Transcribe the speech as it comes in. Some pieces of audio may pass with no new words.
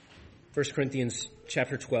1 Corinthians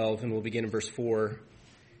chapter 12, and we'll begin in verse 4.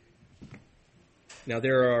 Now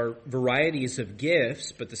there are varieties of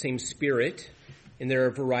gifts, but the same Spirit. And there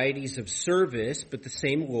are varieties of service, but the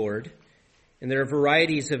same Lord. And there are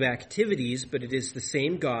varieties of activities, but it is the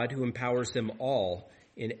same God who empowers them all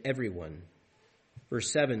in everyone.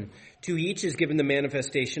 Verse 7, to each is given the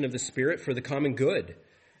manifestation of the Spirit for the common good.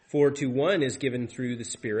 For to one is given through the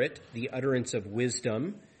Spirit the utterance of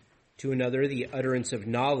wisdom, to another the utterance of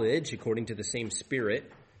knowledge according to the same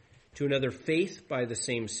Spirit, to another faith by the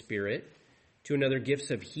same Spirit, to another gifts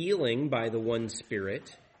of healing by the one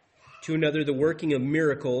Spirit, to another the working of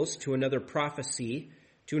miracles, to another prophecy,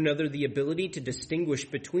 to another the ability to distinguish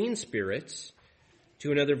between spirits,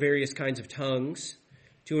 to another various kinds of tongues,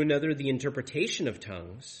 to another the interpretation of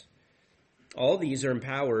tongues. All these are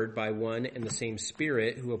empowered by one and the same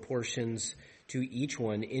Spirit who apportions to each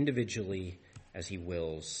one individually as he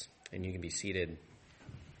wills. And you can be seated.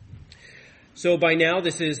 So by now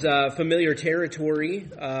this is familiar territory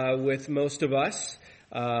with most of us.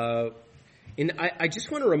 And I just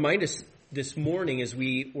want to remind us this morning as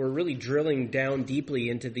we were really drilling down deeply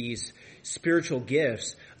into these spiritual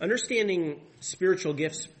gifts, understanding spiritual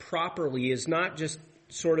gifts properly is not just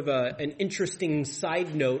sort of an interesting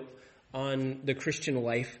side note on the Christian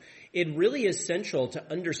life. It really is central to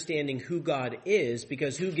understanding who God is,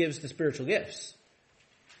 because who gives the spiritual gifts?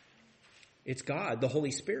 It's God, the Holy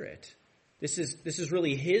Spirit. This is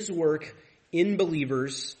really His work in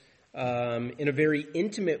believers in a very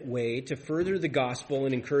intimate way to further the gospel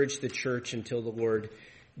and encourage the church until the Lord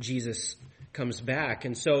Jesus comes back.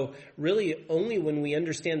 And so really only when we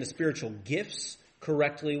understand the spiritual gifts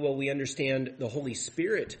correctly will we understand the Holy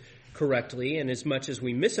Spirit correctly. And as much as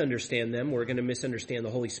we misunderstand them, we're going to misunderstand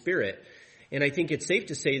the Holy Spirit. And I think it's safe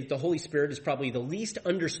to say that the Holy Spirit is probably the least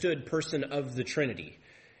understood person of the Trinity.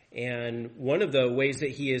 And one of the ways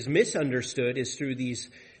that he is misunderstood is through these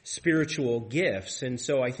spiritual gifts. And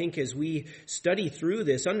so I think as we study through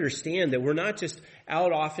this, understand that we're not just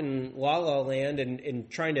out off in la la land and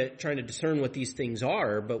trying to discern what these things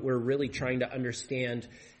are, but we're really trying to understand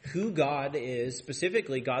who God is,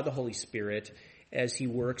 specifically God the Holy Spirit, as he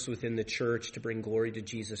works within the church to bring glory to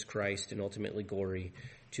Jesus Christ and ultimately glory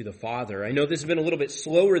to the Father. I know this has been a little bit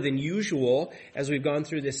slower than usual as we've gone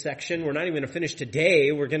through this section. We're not even going to finish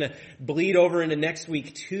today. We're going to bleed over into next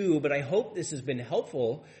week too, but I hope this has been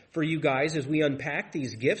helpful for you guys as we unpack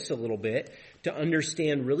these gifts a little bit to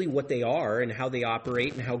understand really what they are and how they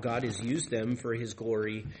operate and how God has used them for his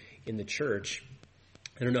glory in the church.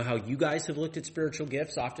 I don't know how you guys have looked at spiritual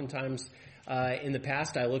gifts. Oftentimes in the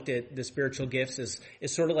past, I looked at the spiritual gifts as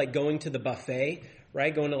sort of like going to the buffet,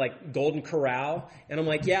 right? Going to like Golden Corral. And I'm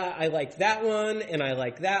like, yeah, I like that one and I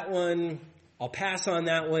like that one. I'll pass on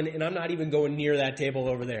that one. And I'm not even going near that table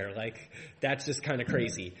over there. Like, that's just kind of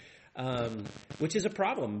crazy. Which is a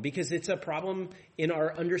problem, because it's a problem in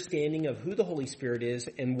our understanding of who the Holy Spirit is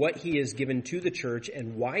and what he has given to the church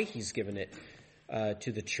and why he's given it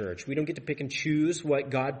to the church. We don't get to pick and choose what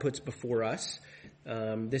God puts before us.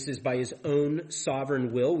 This is by his own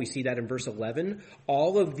sovereign will. We see that in verse 11.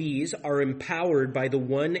 All of these are empowered by the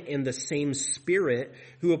one and the same Spirit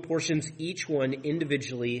who apportions each one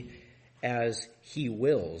individually as he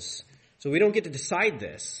wills. So we don't get to decide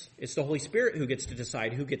this. It's the Holy Spirit who gets to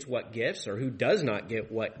decide who gets what gifts or who does not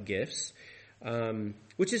get what gifts.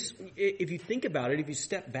 Which is, if you think about it, if you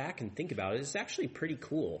step back and think about it, it's actually pretty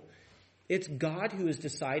cool. It's God who has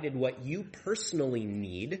decided what you personally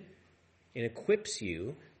need and equips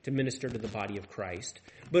you to minister to the body of Christ.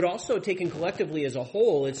 But also taken collectively as a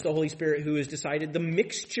whole, it's the Holy Spirit who has decided the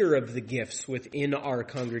mixture of the gifts within our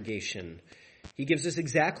congregation. He gives us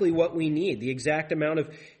exactly what we need, the exact amount of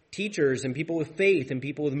teachers and people with faith and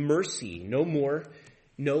people with mercy, no more,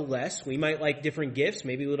 no less. We might like different gifts.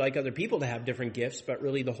 Maybe we'd like other people to have different gifts, but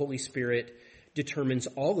really the Holy Spirit determines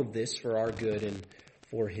all of this for our good and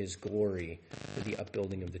for his glory, for the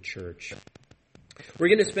upbuilding of the church. We're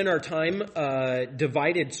going to spend our time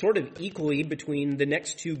divided sort of equally between the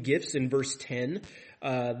next two gifts in verse 10.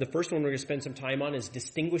 The first one we're going to spend some time on is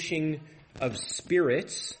distinguishing of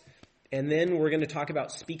spirits. And then we're going to talk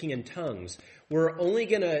about speaking in tongues. We're only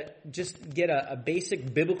going to just get a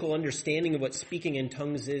basic biblical understanding of what speaking in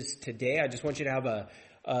tongues is today. I just want you to have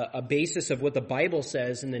a basis of what the Bible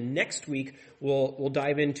says. And then next week we'll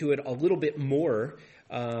dive into it a little bit more.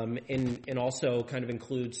 And also kind of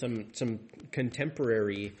include some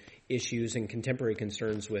contemporary issues and contemporary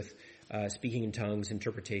concerns with speaking in tongues,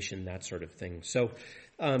 interpretation, that sort of thing. So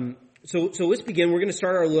let's begin. We're going to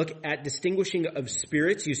start our look at distinguishing of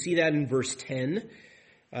spirits. You see that in verse 10.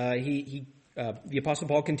 The Apostle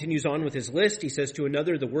Paul continues on with his list. He says, to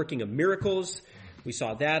another, the working of miracles, We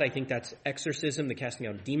saw that. I think that's exorcism, the casting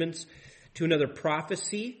out of demons. To another,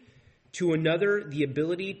 prophecy. To another, the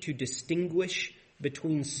ability to distinguish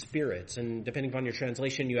between spirits. And depending upon your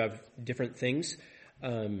translation, you have different things.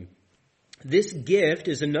 This gift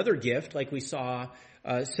is another gift, like we saw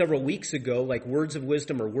several weeks ago, like words of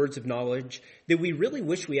wisdom or words of knowledge, that we really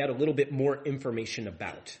wish we had a little bit more information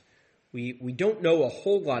about. We don't know a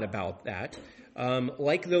whole lot about that.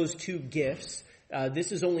 Like those two gifts,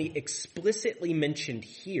 this is only explicitly mentioned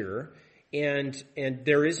here, and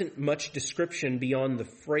there isn't much description beyond the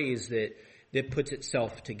phrase that puts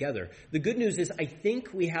itself together. The good news is I think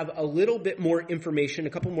we have a little bit more information, a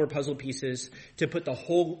couple more puzzle pieces to put the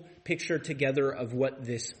whole picture together of what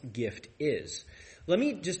this gift is. Let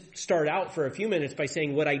me just start out for a few minutes by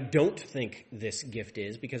saying what I don't think this gift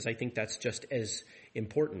is, because I think that's just as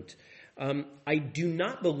important. I do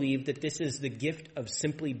not believe that this is the gift of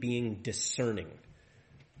simply being discerning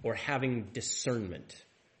or having discernment.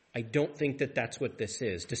 I don't think that that's what this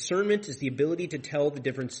is. Discernment is the ability to tell the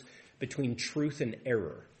difference between truth and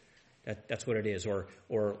error. That's what it is,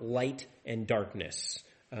 or light and darkness,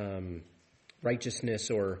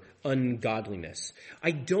 righteousness or ungodliness.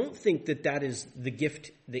 I don't think that that is the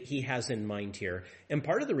gift that he has in mind here. And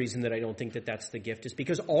part of the reason that I don't think that that's the gift is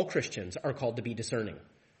because all Christians are called to be discerning.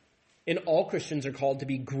 And all Christians are called to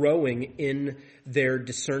be growing in their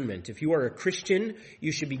discernment. If you are a Christian,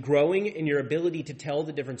 you should be growing in your ability to tell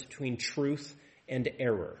the difference between truth and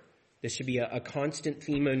error. This should be a constant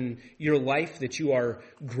theme in your life that you are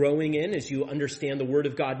growing in as you understand the Word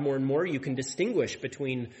of God more and more. You can distinguish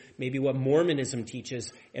between maybe what Mormonism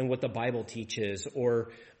teaches and what the Bible teaches, or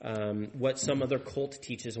what some other cult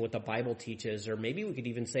teaches and what the Bible teaches, or maybe we could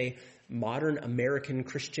even say modern American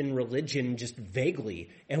Christian religion just vaguely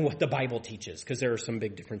and what the Bible teaches, because there are some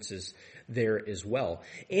big differences there as well.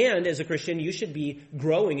 And as a Christian, you should be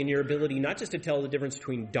growing in your ability not just to tell the difference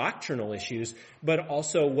between doctrinal issues, but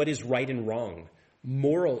also what is right and wrong,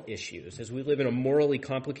 moral issues. As we live in a morally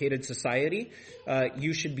complicated society,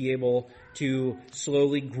 you should be able to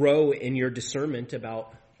slowly grow in your discernment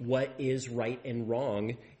about what is right and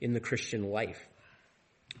wrong in the Christian life.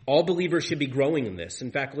 All believers should be growing in this. In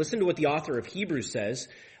fact, listen to what the author of Hebrews says.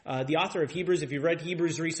 The author of Hebrews, if you've read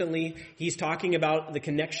Hebrews recently, he's talking about the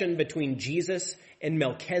connection between Jesus and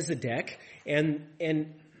Melchizedek. And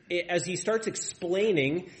as he starts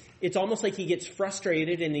explaining, it's almost like he gets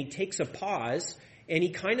frustrated and he takes a pause and he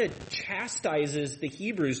kind of chastises the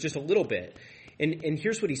Hebrews just a little bit. And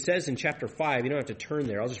here's what he says in chapter 5. You don't have to turn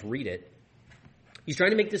there. I'll just read it. He's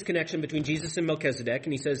trying to make this connection between Jesus and Melchizedek,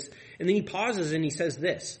 and he says, and then he pauses and he says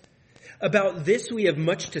this: "About this we have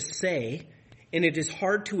much to say, and it is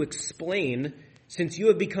hard to explain, since you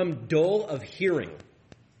have become dull of hearing."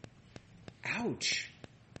 Ouch.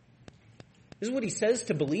 This is what he says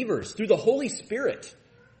to believers through the Holy Spirit,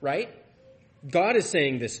 right? God is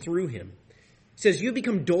saying this through him. He says, "You have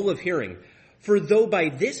become dull of hearing. For though by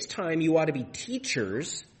this time you ought to be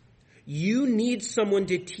teachers, you need someone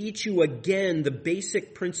to teach you again the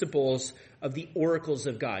basic principles of the oracles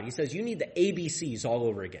of God." He says you need the ABCs all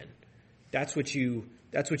over again. That's what you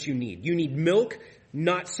need. You need milk,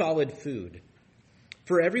 not solid food.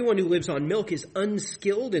 For everyone who lives on milk is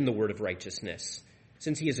unskilled in the word of righteousness,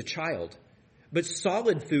 since he is a child. But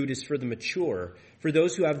solid food is for the mature, for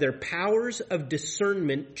those who have their powers of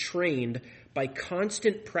discernment trained by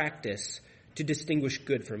constant practice to distinguish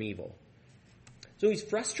good from evil. So he's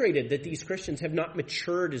frustrated that these Christians have not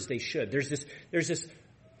matured as they should. There's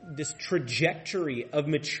this trajectory of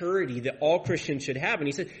maturity that all Christians should have. And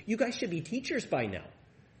he said, you guys should be teachers by now.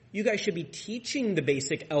 You guys should be teaching the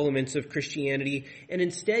basic elements of Christianity, and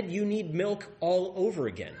instead you need milk all over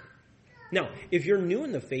again. Now, if you're new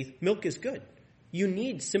in the faith, milk is good. You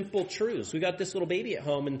need simple truths. We got this little baby at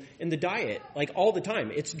home, and in the diet, like all the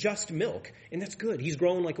time, it's just milk. And that's good. He's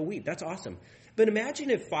growing like a weed. That's awesome. But imagine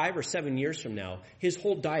if 5 or 7 years from now, his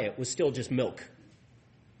whole diet was still just milk.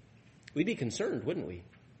 We'd be concerned, wouldn't we?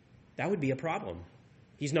 That would be a problem.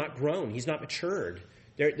 He's not grown. He's not matured.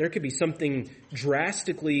 There could be something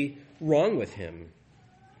drastically wrong with him.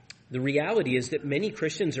 The reality is that many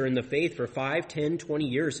Christians are in the faith for 5, 10, 20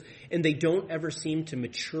 years, and they don't ever seem to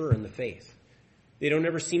mature in the faith. They don't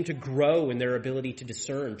ever seem to grow in their ability to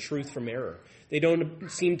discern truth from error. They don't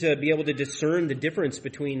seem to be able to discern the difference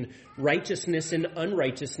between righteousness and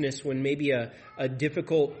unrighteousness when maybe a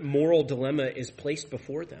difficult moral dilemma is placed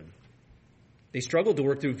before them. They struggle to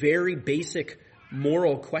work through very basic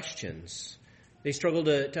moral questions. They struggle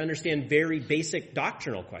to understand very basic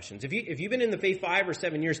doctrinal questions. If you've been in the faith 5 or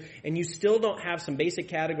 7 years and you still don't have some basic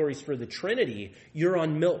categories for the Trinity, you're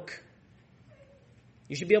on milk.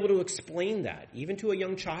 You should be able to explain that, even to a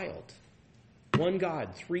young child. one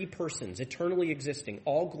God, three persons, eternally existing,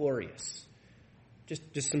 all glorious.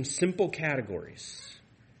 Just some simple categories.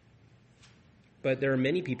 But there are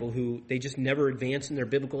many people who, they just never advance in their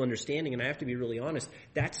biblical understanding. And I have to be really honest,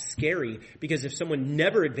 that's scary, because if someone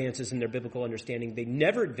never advances in their biblical understanding, they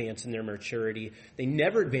never advance in their maturity, they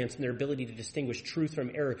never advance in their ability to distinguish truth from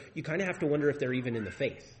error, you kind of have to wonder if they're even in the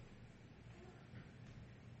faith.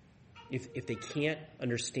 If they can't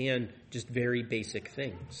understand just very basic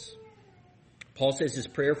things. Paul says his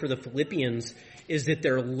prayer for the Philippians is that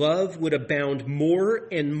their love would abound more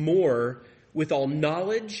and more with all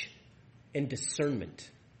knowledge and discernment.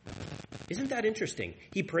 Isn't that interesting?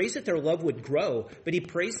 He prays that their love would grow, but he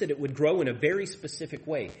prays that it would grow in a very specific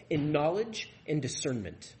way, in knowledge and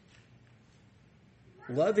discernment.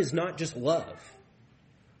 Love is not just love.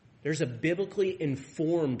 There's a biblically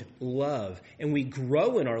informed love, and we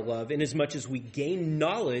grow in our love in as much as we gain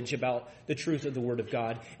knowledge about the truth of the Word of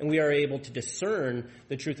God, and we are able to discern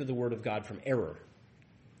the truth of the Word of God from error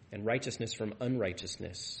and righteousness from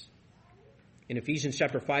unrighteousness. In Ephesians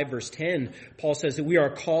chapter 5, verse 10, Paul says that we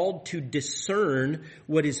are called to discern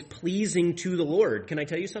what is pleasing to the Lord. Can I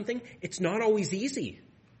tell you something? It's not always easy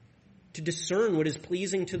to discern what is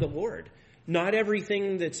pleasing to the Lord. Not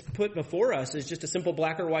everything that's put before us is just a simple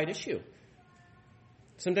black or white issue.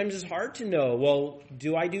 Sometimes it's hard to know, well,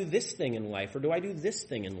 do I do this thing in life or do I do this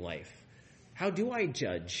thing in life? How do I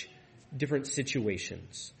judge different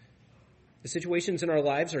situations? The situations in our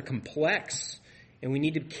lives are complex, and we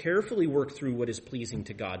need to carefully work through what is pleasing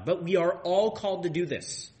to God. But we are all called to do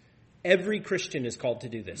this. Every Christian is called to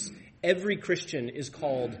do this. Every Christian is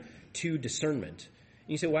called to discernment. And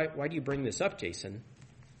you say, why do you bring this up, Jason?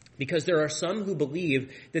 Because there are some who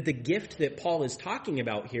believe that the gift that Paul is talking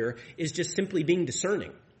about here is just simply being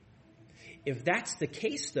discerning. If that's the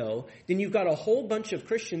case, though, then you've got a whole bunch of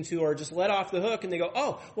Christians who are just let off the hook and they go,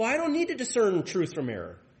 oh, well, I don't need to discern truth from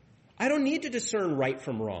error. I don't need to discern right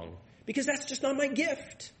from wrong because that's just not my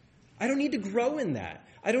gift. I don't need to grow in that.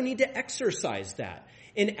 I don't need to exercise that.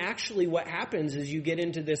 And actually what happens is you get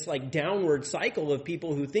into this like downward cycle of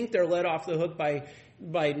people who think they're let off the hook by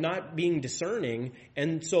not being discerning,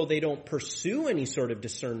 and so they don't pursue any sort of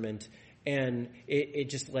discernment, and it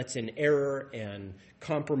just lets in error and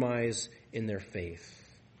compromise in their faith.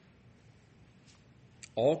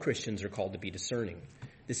 All Christians are called to be discerning.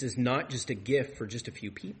 This is not just a gift for just a few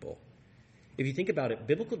people. If you think about it,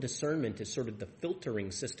 biblical discernment is sort of the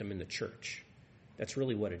filtering system in the church. That's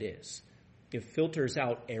really what it is. It filters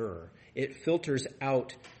out error. It filters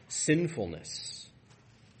out sinfulness.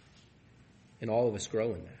 And all of us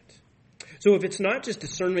grow in that. So if it's not just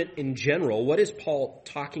discernment in general, what is Paul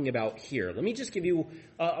talking about here? Let me just give you,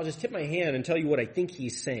 I'll just tip my hand and tell you what I think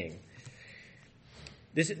he's saying.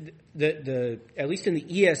 This, at least in the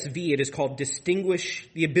ESV, it is called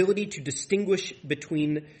the ability to distinguish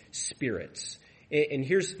between spirits. And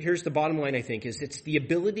here's the bottom line, I think, is it's the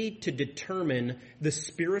ability to determine the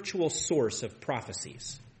spiritual source of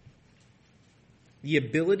prophecies. The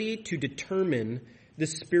ability to determine the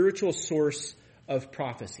spiritual source of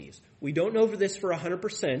prophecies. We don't know this for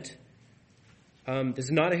 100%. This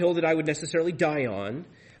is not a hill that I would necessarily die on.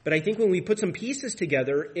 But I think when we put some pieces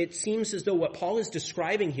together, it seems as though what Paul is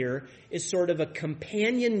describing here is sort of a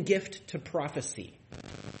companion gift to prophecy.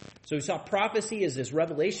 So we saw prophecy as this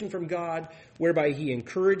revelation from God, whereby he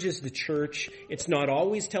encourages the church. It's not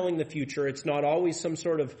always telling the future. It's not always some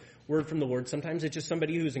sort of word from the Lord. Sometimes it's just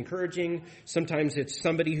somebody who's encouraging. Sometimes it's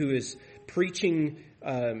somebody who is preaching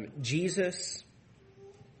Jesus.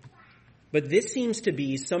 But this seems to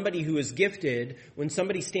be somebody who is gifted. When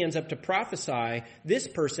somebody stands up to prophesy, this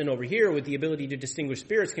person over here with the ability to distinguish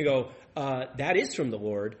spirits can go, that is from the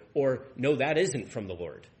Lord, or no, that isn't from the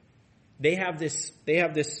Lord. They have this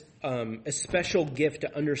a special gift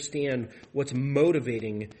to understand what's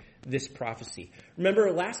motivating this prophecy.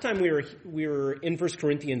 Remember, last time we were in 1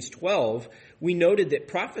 Corinthians 12, we noted that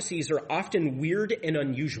prophecies are often weird and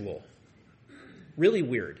unusual. Really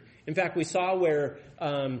weird. In fact, we saw where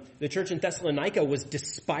the church in Thessalonica was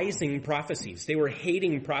despising prophecies. They were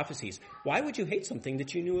hating prophecies. Why would you hate something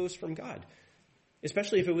that you knew was from God?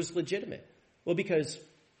 Especially if it was legitimate. Well, because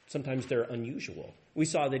sometimes they're unusual. We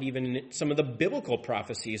saw that even some of the biblical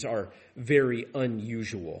prophecies are very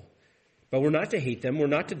unusual. But we're not to hate them. We're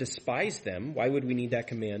not to despise them. Why would we need that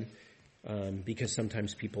command? Because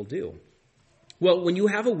sometimes people do. Well, when you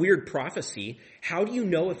have a weird prophecy, how do you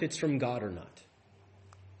know if it's from God or not?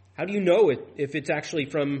 How do you know if it's actually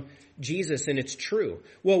from Jesus and it's true?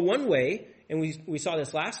 Well, one way, and we saw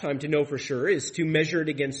this last time to know for sure, is to measure it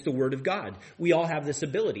against the Word of God. We all have this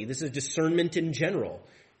ability. This is discernment in general,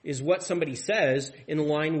 is what somebody says in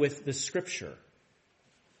line with the Scripture.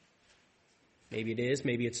 Maybe it is,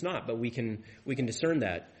 maybe it's not, but we can discern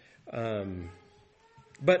that.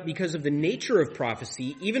 But because of the nature of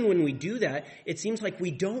prophecy, even when we do that, it seems like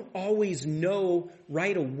we don't always know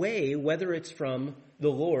right away whether it's from the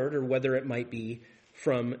Lord or whether it might be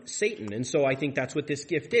from Satan. And so I think that's what this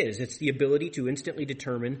gift is. It's the ability to instantly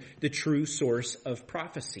determine the true source of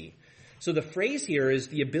prophecy. So the phrase here is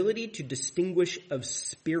the ability to distinguish of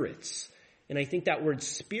spirits. And I think that word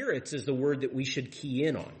spirits is the word that we should key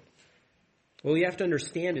in on. What we have to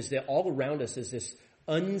understand is that all around us is this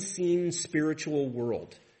unseen spiritual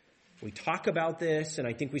world. We talk about this, and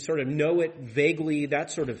I think we sort of know it vaguely,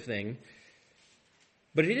 that sort of thing.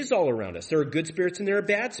 But it is all around us. There are good spirits and there are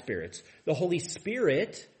bad spirits. The Holy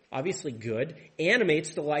Spirit, obviously good,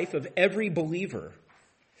 animates the life of every believer.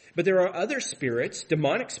 But there are other spirits,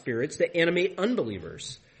 demonic spirits, that animate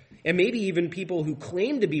unbelievers. And maybe even people who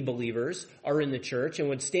claim to be believers are in the church and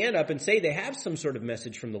would stand up and say they have some sort of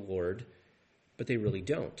message from the Lord, but they really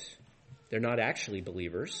don't. They're not actually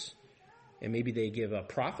believers. And maybe they give a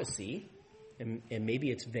prophecy, and maybe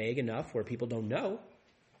it's vague enough where people don't know.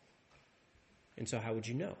 And so how would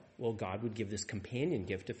you know? Well, God would give this companion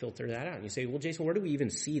gift to filter that out. And you say, well, Jason, where do we even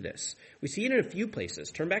see this? We see it in a few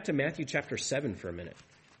places. Turn back to Matthew chapter 7 for a minute.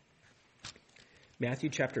 Matthew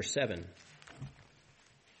chapter 7.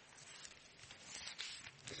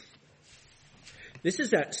 This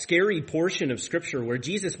is that scary portion of Scripture where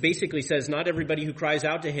Jesus basically says not everybody who cries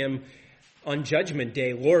out to him on Judgment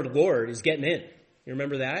Day, Lord, Lord, is getting in. You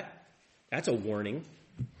remember that? That's a warning.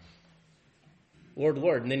 Lord,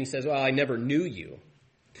 Lord. And then he says, well, I never knew you.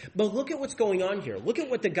 But look at what's going on here. Look at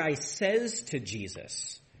what the guy says to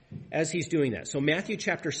Jesus as he's doing that. So Matthew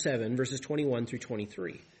chapter 7, verses 21 through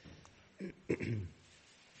 23.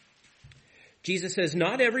 Jesus says,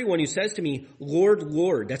 not everyone who says to me, Lord,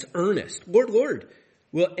 Lord, that's earnest, Lord, Lord,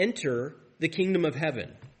 will enter the kingdom of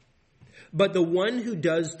heaven, but the one who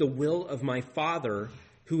does the will of my Father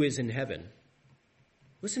who is in heaven.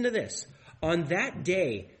 Listen to this. On that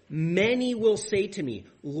day, many will say to me,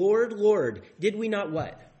 Lord, Lord, did we not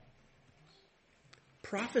what?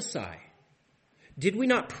 Prophesy. Did we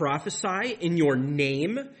not prophesy in your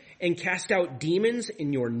name and cast out demons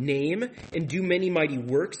in your name and do many mighty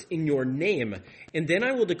works in your name? And then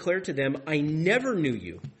I will declare to them, I never knew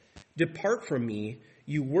you. Depart from me,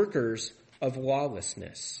 you workers of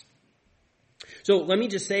lawlessness. So let me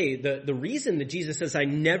just say, the reason that Jesus says, I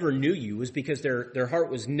never knew you, is because their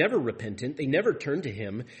heart was never repentant. They never turned to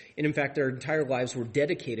him. And in fact, their entire lives were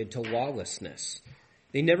dedicated to lawlessness.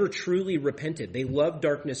 They never truly repented. They loved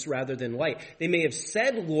darkness rather than light. They may have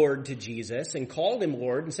said Lord to Jesus and called him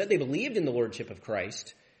Lord and said they believed in the Lordship of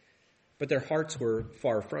Christ, but their hearts were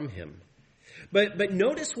far from him. But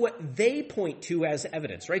notice what they point to as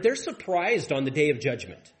evidence, right? They're surprised on the day of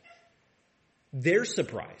judgment. They're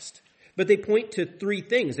surprised. But they point to three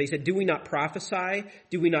things. They said, do we not prophesy?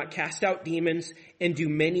 Do we not cast out demons? And do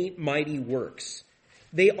many mighty works?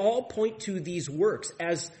 They all point to these works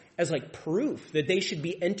as like proof that they should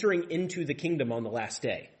be entering into the kingdom on the last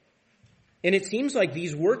day. And it seems like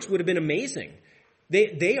these works would have been amazing.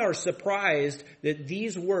 They are surprised that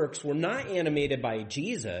these works were not animated by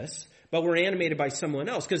Jesus, but were animated by someone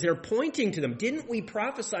else, because they're pointing to them. Didn't we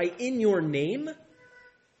prophesy in your name?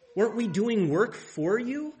 Weren't we doing work for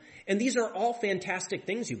you? And these are all fantastic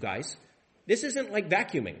things, you guys. This isn't like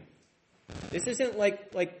vacuuming. This isn't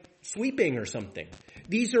like sweeping or something.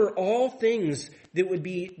 These are all things that would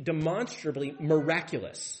be demonstrably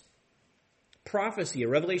miraculous. Prophecy, a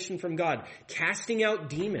revelation from God, casting out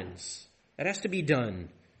demons. That has to be done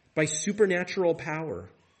by supernatural power.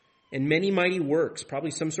 And many mighty works,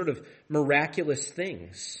 probably some sort of miraculous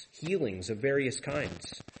things, healings of various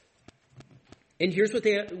kinds. And here's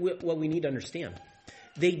what we need to understand.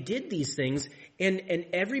 They did these things, and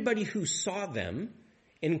everybody who saw them,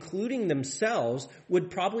 including themselves, would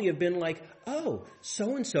probably have been like, oh,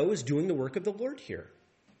 so-and-so is doing the work of the Lord here.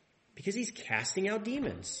 Because he's casting out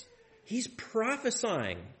demons. He's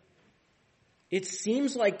prophesying. It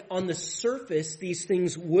seems like on the surface these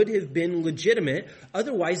things would have been legitimate.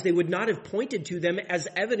 Otherwise, they would not have pointed to them as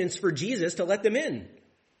evidence for Jesus to let them in.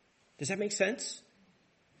 Does that make sense?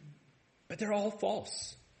 But they're all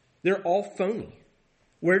false. They're all phony.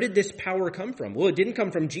 Where did this power come from? Well, it didn't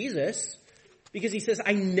come from Jesus, because he says,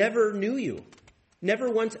 I never knew you. Never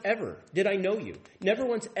once ever did I know you. Never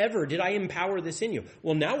once ever did I empower this in you.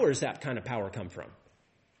 Well, now where's that kind of power come from?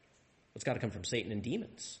 It's got to come from Satan and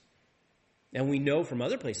demons. And we know from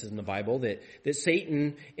other places in the Bible that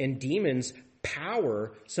Satan and demons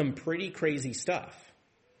power some pretty crazy stuff.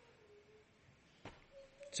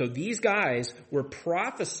 So these guys were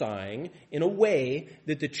prophesying in a way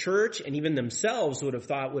that the church and even themselves would have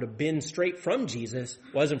thought would have been straight from Jesus,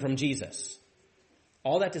 wasn't from Jesus.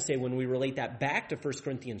 All that to say, when we relate that back to 1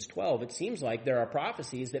 Corinthians 12, it seems like there are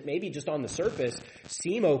prophecies that maybe just on the surface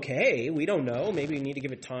seem okay. We don't know. Maybe we need to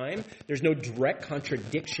give it time. There's no direct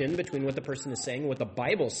contradiction between what the person is saying and what the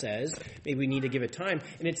Bible says. Maybe we need to give it time.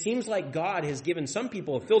 And it seems like God has given some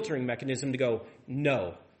people a filtering mechanism to go,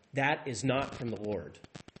 no, that is not from the Lord.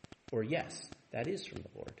 Or yes, that is from the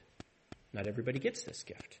Lord. Not everybody gets this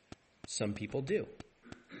gift. Some people do.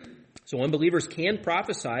 So unbelievers can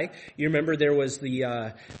prophesy. You remember there was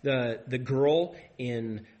the girl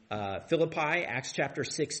in Philippi, Acts chapter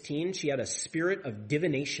 16. She had a spirit of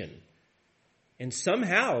divination. And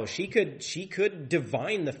somehow she could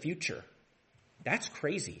divine the future. That's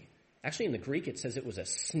crazy. Actually, in the Greek, it says it was a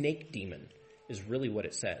snake demon, is really what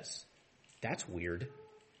it says. That's weird.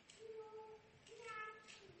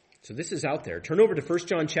 So this is out there. Turn over to 1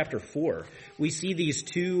 John chapter 4. We see these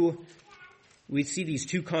two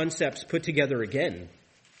concepts put together again.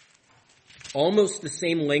 Almost the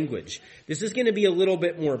same language. This is going to be a little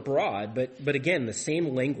bit more broad, but again, the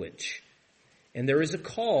same language. And there is a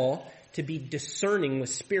call to be discerning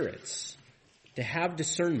with spirits, to have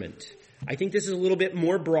discernment. I think this is a little bit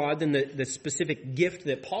more broad than the specific gift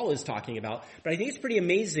that Paul is talking about, but I think it's pretty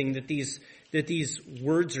amazing that these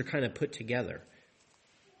words are kind of put together.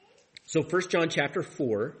 So 1 John chapter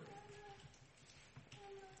 4,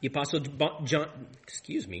 the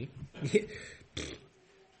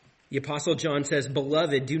Apostle John says,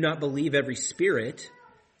 "Beloved, do not believe every spirit,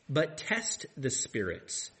 but test the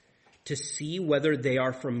spirits to see whether they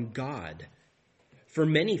are from God. For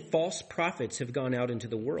many false prophets have gone out into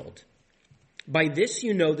the world. By this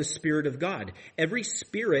you know the Spirit of God. Every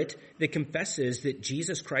spirit that confesses that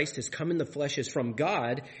Jesus Christ has come in the flesh is from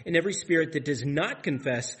God, and every spirit that does not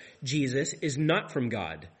confess Jesus is not from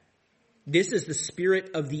God. This is the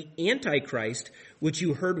spirit of the Antichrist, which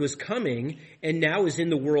you heard was coming, and now is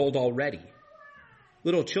in the world already.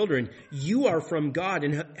 Little children, you are from God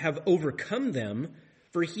and have overcome them,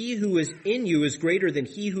 for he who is in you is greater than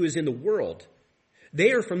he who is in the world.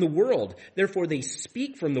 They are from the world, therefore they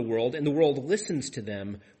speak from the world, and the world listens to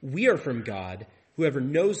them. We are from God. Whoever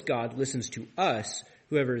knows God listens to us.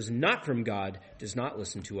 Whoever is not from God does not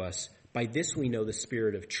listen to us. By this we know the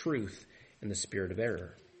spirit of truth and the spirit of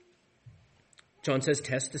error." John says,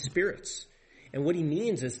 test the spirits. And what he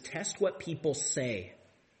means is test what people say.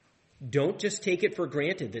 Don't just take it for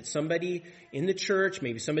granted that somebody in the church,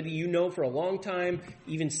 maybe somebody you know for a long time,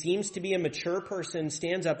 even seems to be a mature person,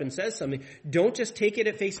 stands up and says something. Don't just take it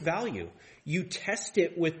at face value. You test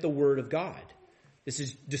it with the Word of God. This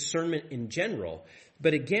is discernment in general.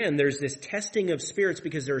 But again, there's this testing of spirits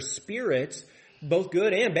because there are spirits, both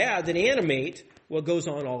good and bad, that animate what goes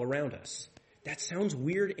on all around us. That sounds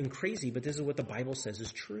weird and crazy, but this is what the Bible says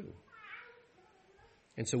is true.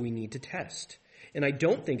 And so we need to test. And I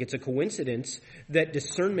don't think it's a coincidence that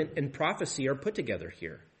discernment and prophecy are put together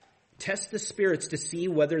here. Test the spirits to see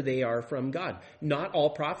whether they are from God. Not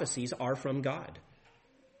all prophecies are from God.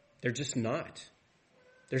 They're just not.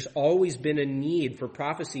 There's always been a need for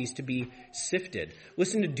prophecies to be sifted.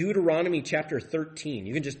 Listen to Deuteronomy chapter 13.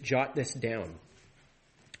 You can just jot this down.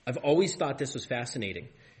 I've always thought this was fascinating.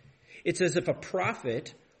 It says, if a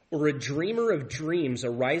prophet or a dreamer of dreams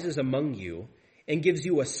arises among you and gives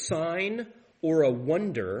you a sign or a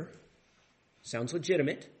wonder, sounds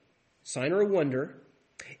legitimate, sign or a wonder,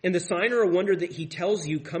 and the sign or a wonder that he tells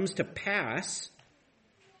you comes to pass,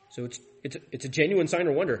 so it's a genuine sign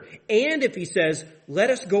or wonder, and if he says, let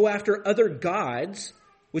us go after other gods,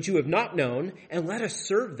 which you have not known, and let us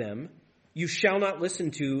serve them, you shall not listen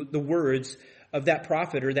to the words of that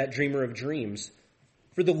prophet or that dreamer of dreams.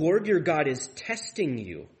 For the Lord your God is testing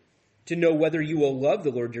you to know whether you will love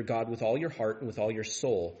the Lord your God with all your heart and with all your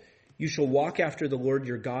soul. You shall walk after the Lord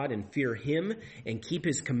your God and fear him and keep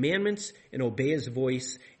his commandments and obey his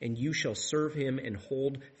voice, and you shall serve him and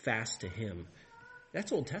hold fast to him.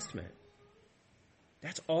 That's Old Testament.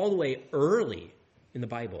 That's all the way early in the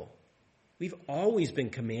Bible. We've always been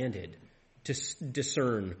commanded to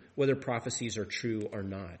discern whether prophecies are true or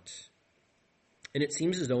not. And it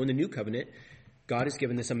seems as though in the New Covenant, God has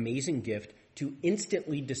given this amazing gift to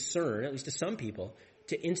instantly discern, at least to some people,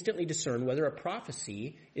 to instantly discern whether a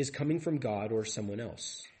prophecy is coming from God or someone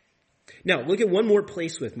else. Now, look at one more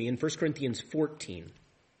place with me in 1 Corinthians 14.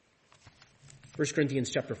 1 Corinthians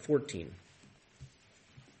chapter 14.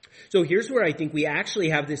 So here's where I think we actually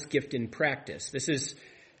have this gift in practice. This is,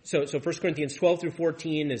 so 1 Corinthians 12 through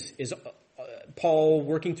 14 is Paul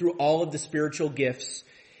working through all of the spiritual gifts.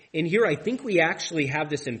 And here I think we actually have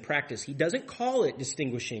this in practice. He doesn't call it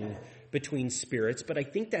distinguishing between spirits, but I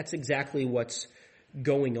think that's exactly what's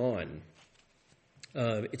going on.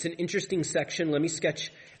 It's an interesting section. Let me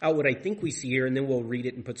sketch out what I think we see here, and then we'll read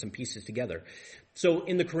it and put some pieces together. So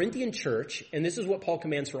in the Corinthian church, and this is what Paul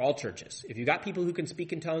commands for all churches, if you've got people who can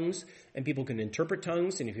speak in tongues and people can interpret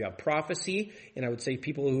tongues, and if you have prophecy, and I would say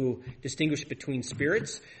people who distinguish between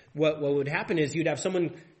spirits, what would happen is you'd have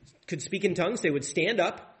someone could speak in tongues, they would stand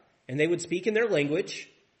up, and they would speak in their language,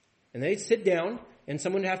 and they'd sit down, and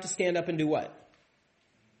someone would have to stand up and do what?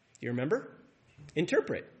 Do you remember?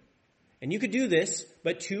 Interpret. And you could do this,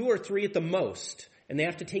 but 2 or 3 at the most, and they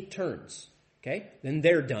have to take turns. Okay? Then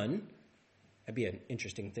they're done. That'd be an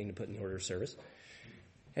interesting thing to put in the order of service.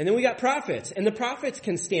 And then we got prophets, and the prophets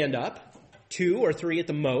can stand up, 2 or 3 at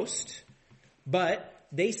the most, but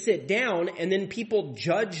they sit down, and then people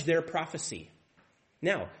judge their prophecy.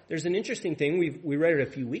 Now, there's an interesting thing, we read it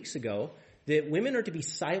a few weeks ago, that women are to be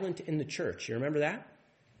silent in the church. You remember that?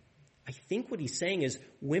 I think what he's saying is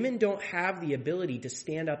women don't have the ability to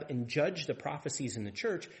stand up and judge the prophecies in the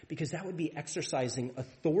church because that would be exercising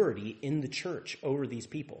authority in the church over these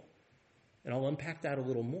people. And I'll unpack that a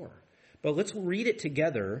little more. But let's read it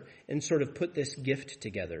together and sort of put this gift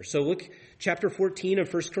together. So look, chapter 14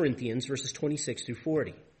 of 1 Corinthians, verses 26 through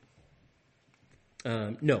 40.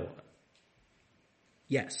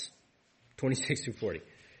 Yes, 26 through 40.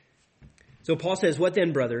 So Paul says, "What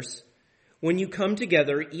then, brothers? When you come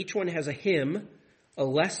together, each one has a hymn, a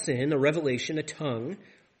lesson, a revelation, a tongue,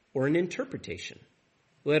 or an interpretation.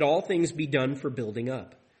 Let all things be done for building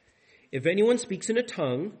up. If anyone speaks in a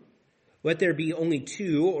tongue, let there be only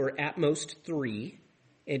 2 or at most 3,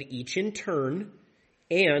 and each in turn,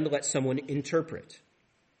 and let someone interpret.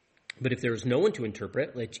 But if there is no one to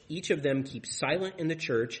interpret, let each of them keep silent in the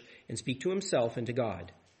church and speak to himself and to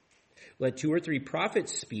God. Let 2 or 3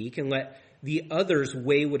 prophets speak, and let the others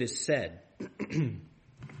weigh what is said."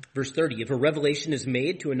 Verse 30, "If a revelation is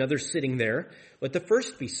made to another sitting there, let the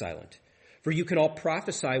first be silent. For you can all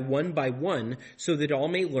prophesy one by one, so that all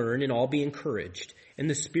may learn and all be encouraged. And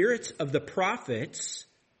the spirits of the prophets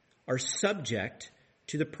are subject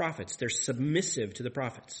to the prophets." They're submissive to the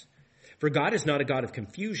prophets. "For God is not a God of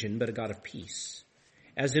confusion, but a God of peace.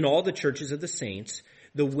 As in all the churches of the saints,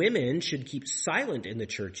 the women should keep silent in the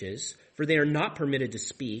churches, for they are not permitted to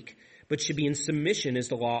speak, but should be in submission as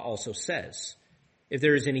the law also says. If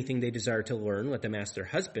there is anything they desire to learn, let them ask their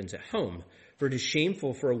husbands at home, for it is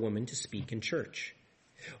shameful for a woman to speak in church.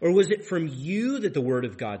 Or was it from you that the word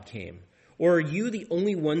of God came? Or are you the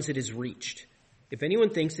only ones it has reached? If anyone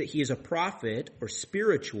thinks that he is a prophet or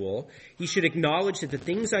spiritual, he should acknowledge that the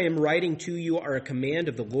things I am writing to you are a command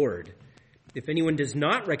of the Lord. If anyone does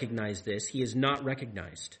not recognize this, he is not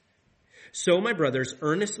recognized. So, my brothers,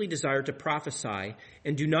 earnestly desire to prophesy,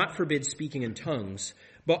 and do not forbid speaking in tongues,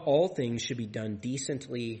 but all things should be done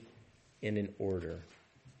decently and in order."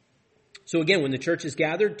 So again, when the church is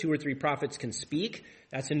gathered, 2 or 3 prophets can speak.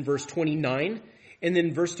 That's in verse 29. And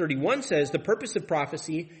then verse 31 says the purpose of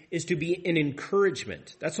prophecy is to be an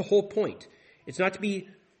encouragement. That's the whole point. It's not to be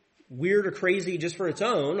weird or crazy just for its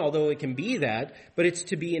own, although it can be that, but it's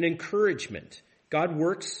to be an encouragement. God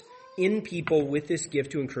works in people with this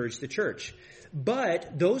gift to encourage the church.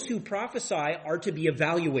 But those who prophesy are to be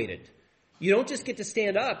evaluated. You don't just get to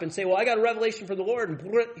stand up and say, well, I got a revelation from the Lord,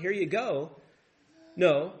 and here you go.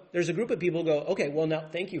 No, there's a group of people who go, okay, well, now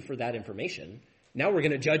thank you for that information. Now we're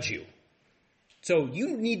going to judge you. So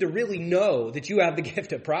you need to really know that you have the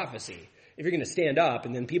gift of prophecy if you're going to stand up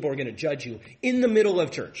and then people are going to judge you in the middle of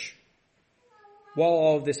church while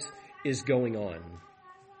all of this is going on.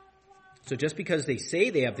 So just because they say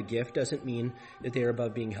they have the gift doesn't mean that they're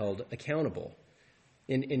above being held accountable.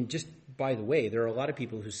 And just by the way, there are a lot of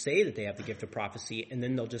people who say that they have the gift of prophecy, and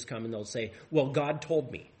then they'll just come and they'll say, well, God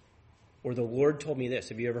told me, or the Lord told me this.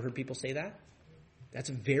 Have you ever heard people say that? That's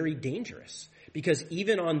very dangerous, because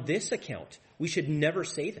even on this account, we should never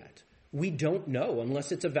say that. We don't know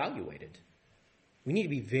unless it's evaluated. We need to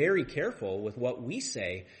be very careful with what we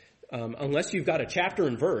say, unless you've got a chapter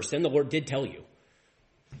and verse, then the Lord did tell you.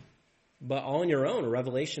 But all on your own, a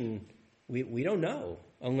revelation, we don't know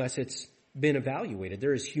unless it's been evaluated.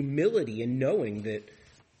 There is humility in knowing that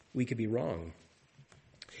we could be wrong.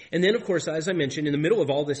 And then, of course, as I mentioned, in the middle of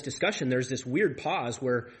all this discussion, there's this weird pause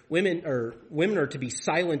where women are to be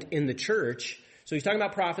silent in the church. So he's talking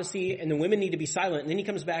about prophecy, and the women need to be silent. And then he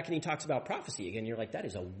comes back and he talks about prophecy again. You're like, that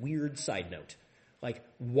is a weird side note. Like,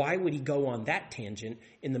 why would he go on that tangent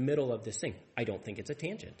in the middle of this thing? I don't think it's a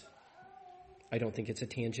tangent. I don't think it's a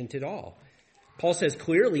tangent at all. Paul says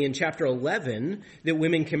clearly in chapter 11 that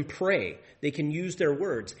women can pray. They can use their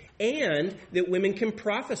words. And that women can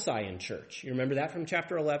prophesy in church. You remember that from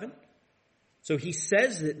chapter 11? So he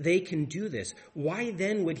says that they can do this. Why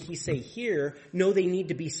then would he say here, no, they need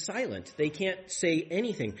to be silent? They can't say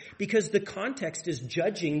anything. Because the context is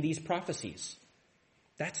judging these prophecies.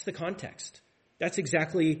 That's the context. That's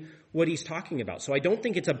exactly what he's talking about. So I don't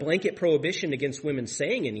think it's a blanket prohibition against women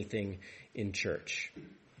saying anything in church.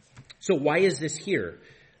 So why is this here?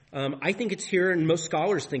 I think it's here, and most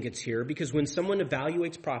scholars think it's here, because when someone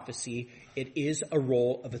evaluates prophecy, it is a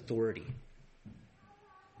role of authority.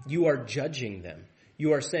 You are judging them.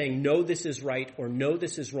 You are saying, no, this is right, or no,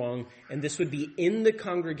 this is wrong, and this would be in the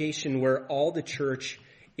congregation where all the church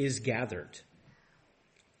is gathered.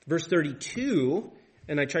 Verse 32,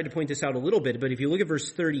 and I tried to point this out a little bit, but if you look at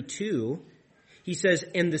verse 32, he says,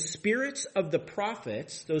 and the spirits of the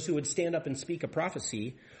prophets, those who would stand up and speak a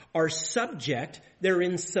prophecy, are subject, they're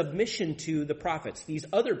in submission to the prophets. These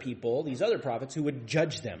other people, these other prophets who would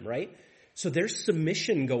judge them, right? So there's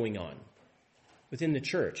submission going on within the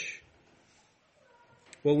church.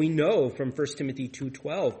 Well, we know from 1 Timothy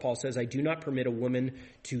 2:12, Paul says, I do not permit a woman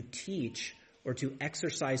to teach or to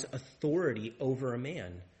exercise authority over a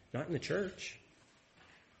man, not in the church.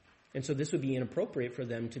 And so this would be inappropriate for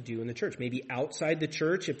them to do in the church. Maybe outside the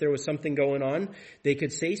church, if there was something going on, they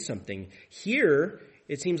could say something. Here,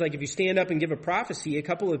 it seems like if you stand up and give a prophecy, a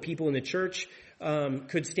couple of people in the church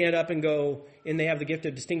could stand up and go, and they have the gift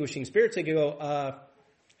of distinguishing spirits, they could go,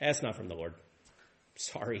 that's not from the Lord.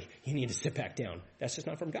 Sorry, you need to sit back down. That's just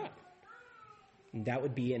not from God. And that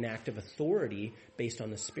would be an act of authority based on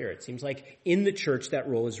the Spirit. Seems like in the church that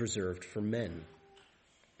role is reserved for men.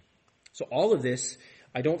 So all of this,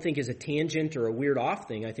 I don't think is a tangent or a weird off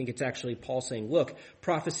thing. I think it's actually Paul saying, look,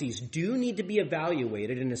 prophecies do need to be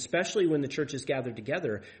evaluated, and especially when the church is gathered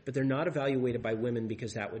together, but they're not evaluated by women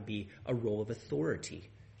because that would be a role of authority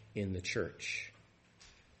in the church.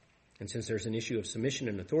 And since there's an issue of submission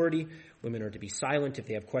and authority, women are to be silent. If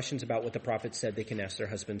they have questions about what the prophet said, they can ask their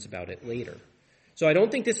husbands about it later. So I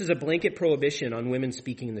don't think this is a blanket prohibition on women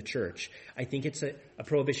speaking in the church. I think it's a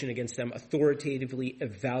prohibition against them authoritatively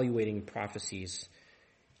evaluating prophecies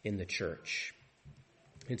in the church.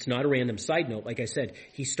 It's not a random side note. Like I said,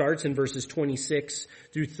 he starts in verses 26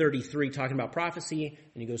 through 33 talking about prophecy,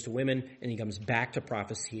 and he goes to women, and he comes back to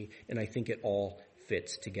prophecy, and I think it all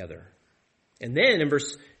fits together. And then in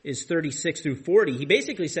verses 36 through 40, he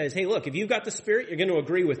basically says, hey, look, if you've got the Spirit, you're going to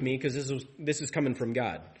agree with me because this is coming from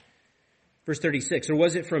God. Verse 36, or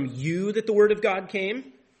was it from you that the word of God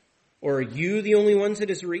came? Or are you the only ones it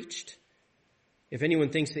has reached? If anyone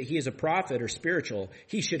thinks that he is a prophet or spiritual,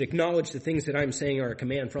 he should acknowledge the things that I'm saying are a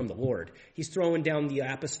command from the Lord. He's throwing down the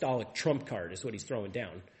apostolic trump card is what he's throwing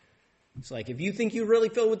down. It's like, if you think you're really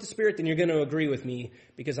filled with the Spirit, then you're going to agree with me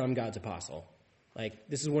because I'm God's apostle. Like,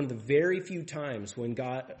 this is one of the very few times when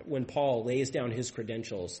Paul lays down his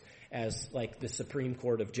credentials as like the Supreme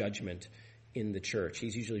Court of judgment in the church.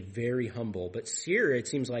 He's usually very humble. But here it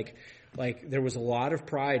seems like there was a lot of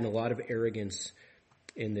pride and a lot of arrogance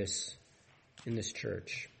in this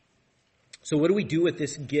church. So what do we do with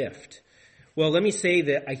this gift? Well, let me say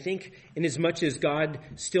that I think in as much as God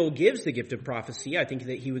still gives the gift of prophecy, I think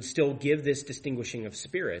that he would still give this distinguishing of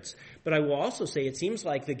spirits. But I will also say it seems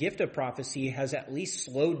like the gift of prophecy has at least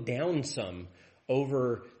slowed down some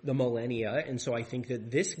over the millennia. And so I think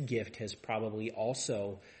that this gift has probably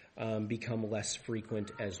also become less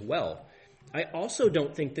frequent as well. I also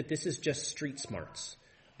don't think that this is just street smarts.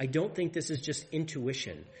 I don't think this is just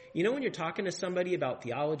intuition. You know when you're talking to somebody about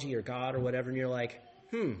theology or God or whatever, and you're like,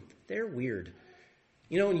 they're weird.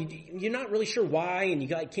 You know, and you're not really sure why, and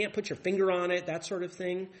you can't put your finger on it, that sort of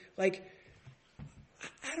thing. Like,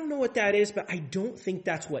 I don't know what that is, but I don't think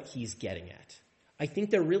that's what he's getting at. I think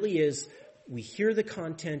there really is, we hear the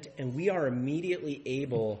content, and we are immediately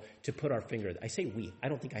able to put our finger. I say we. I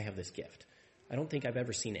don't think I have this gift. I don't think I've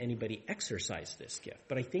ever seen anybody exercise this gift.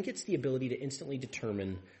 But I think it's the ability to instantly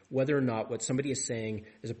determine whether or not what somebody is saying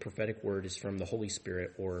as a prophetic word is from the Holy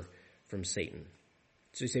Spirit or from Satan.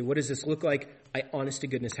 So you say, what does this look like? I, honest to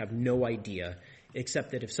goodness, have no idea,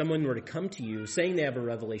 except that if someone were to come to you saying they have a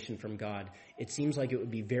revelation from God, it seems like it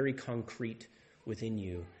would be very concrete within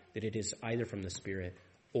you that it is either from the Spirit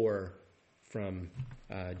or from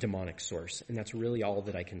a demonic source. And that's really all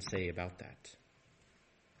that I can say about that.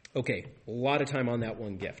 Okay, a lot of time on that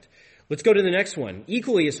one gift. Let's go to the next one.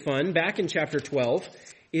 Equally as fun, back in chapter 12,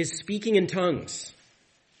 is speaking in tongues.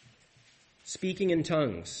 Speaking in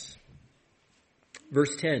tongues.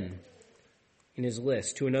 Verse 10 in his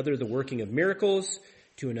list, to another the working of miracles,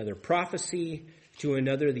 to another prophecy, to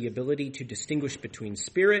another the ability to distinguish between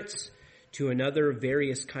spirits, to another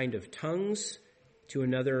various kind of tongues, to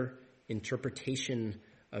another interpretation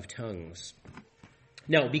of tongues.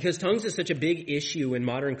 Now, because tongues is such a big issue in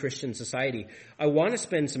modern Christian society, I want to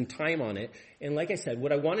spend some time on it. And like I said,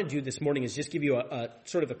 what I want to do this morning is just give you a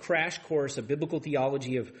sort of a crash course of biblical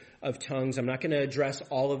theology of tongues. I'm not going to address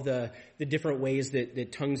all of the different ways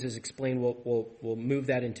that tongues is explained. We'll move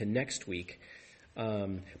that into next week.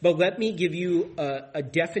 But let me give you a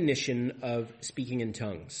definition of speaking in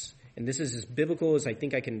tongues. And this is as biblical as I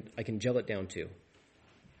think I can gel it down to.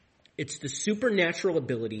 It's the supernatural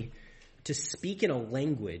ability to speak in a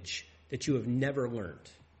language that you have never learned.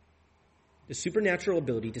 The supernatural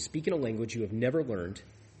ability to speak in a language you have never learned,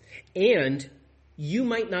 and you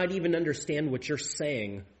might not even understand what you're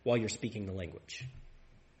saying while you're speaking the language.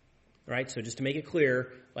 All right, so just to make it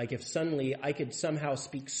clear, like if suddenly I could somehow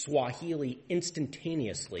speak Swahili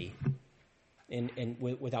instantaneously, and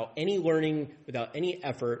without any learning, without any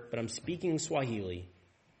effort, but I'm speaking Swahili,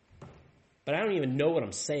 but I don't even know what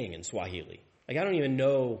I'm saying in Swahili. Like I don't even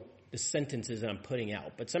know the sentences that I'm putting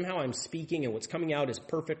out, but somehow I'm speaking and what's coming out is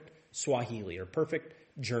perfect Swahili or perfect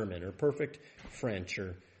German or perfect French,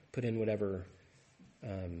 or put in whatever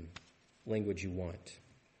language you want.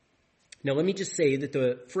 Now let me just say that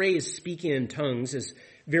the phrase speaking in tongues is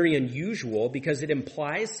very unusual because it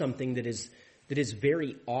implies something that is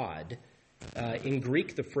very odd. In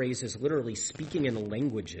Greek, the phrase is literally speaking in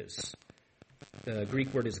languages. The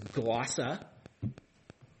Greek word is glossa,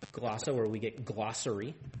 where we get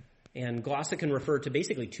glossary. And glossa can refer to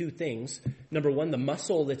basically two things. Number one, the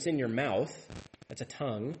muscle that's in your mouth, that's a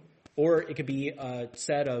tongue. Or it could be a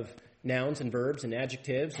set of nouns and verbs and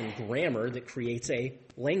adjectives and grammar that creates a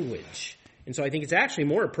language. And so I think it's actually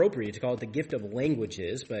more appropriate to call it the gift of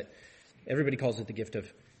languages, but everybody calls it the gift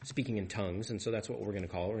of speaking in tongues, and so that's what we're going to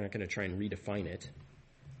call it. We're not going to try and redefine it.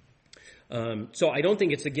 So I don't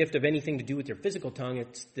think it's the gift of anything to do with your physical tongue.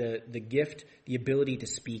 It's the gift, the ability to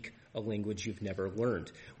speak a language you've never learned.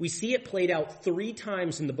 We see it played out 3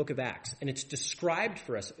 times in the book of Acts, and it's described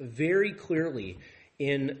for us very clearly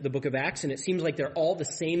in the book of Acts, and it seems like they're all the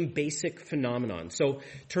same basic phenomenon. So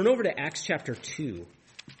turn over to Acts chapter 2.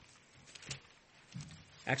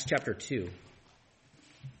 Acts chapter 2.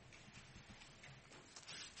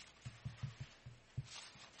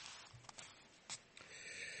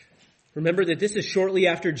 Remember that this is shortly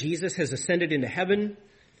after Jesus has ascended into heaven.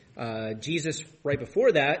 Jesus, right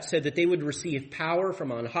before that, said that they would receive power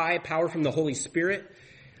from on high, power from the Holy Spirit.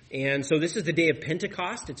 And so this is the day of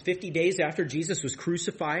Pentecost. It's 50 days after Jesus was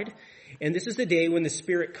crucified. And this is the day when the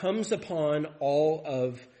Spirit comes upon all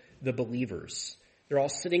of the believers. They're all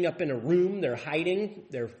sitting up in a room. They're hiding.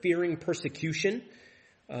 They're fearing persecution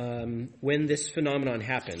when this phenomenon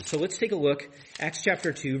happens. So let's take a look. Acts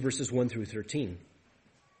chapter 2, verses 1 through 13.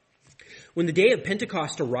 When the day of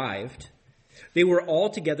Pentecost arrived, they were all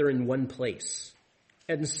together in one place.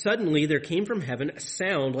 And suddenly there came from heaven a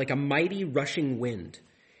sound like a mighty rushing wind,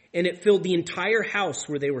 and it filled the entire house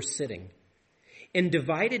where they were sitting. And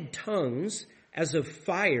divided tongues as of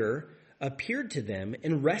fire appeared to them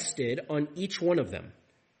and rested on each one of them.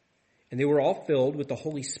 And they were all filled with the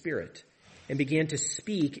Holy Spirit and began to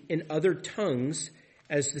speak in other tongues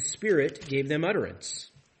as the Spirit gave them utterance.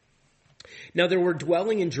 Now there were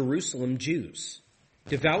dwelling in Jerusalem Jews,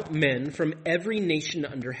 devout men from every nation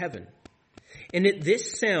under heaven. And at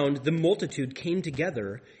this sound the multitude came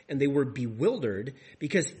together, and they were bewildered,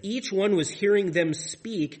 because each one was hearing them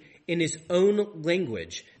speak in his own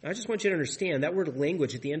language. Now, I just want you to understand that word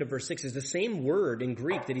language at the end of verse 6 is the same word in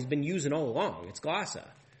Greek that he's been using all along. It's glossa.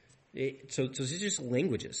 So it's just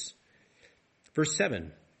languages. Verse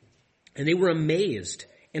 7, and they were amazed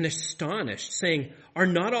and astonished, saying, are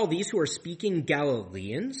not all these who are speaking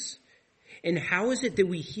Galileans? And how is it that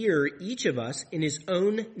we hear each of us in his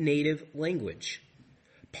own native language?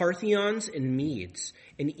 Parthians and Medes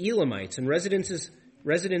and Elamites and residents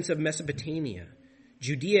of Mesopotamia,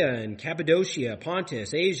 Judea and Cappadocia,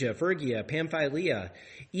 Pontus, Asia, Phrygia, Pamphylia,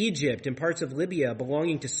 Egypt and parts of Libya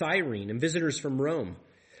belonging to Cyrene, and visitors from Rome,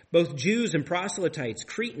 both Jews and proselytes,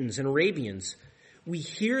 Cretans and Arabians. We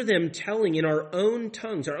hear them telling in our own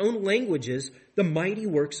tongues, our own languages, the mighty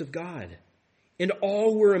works of God. And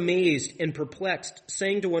all were amazed and perplexed,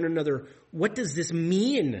 saying to one another, what does this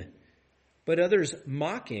mean? But others,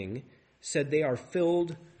 mocking, said they are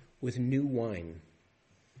filled with new wine.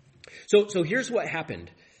 So here's what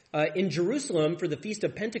happened. In Jerusalem, for the Feast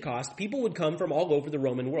of Pentecost, people would come from all over the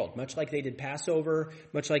Roman world, much like they did Passover,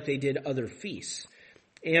 much like they did other feasts.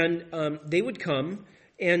 And they would come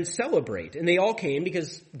and celebrate. And they all came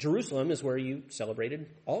because Jerusalem is where you celebrated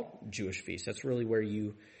all Jewish feasts. That's really where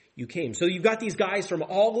you you came. So you've got these guys from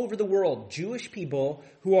all over the world, Jewish people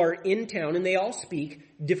who are in town, and they all speak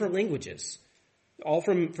different languages, all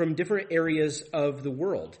from different areas of the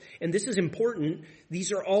world. And this is important.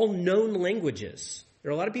 These are all known languages. There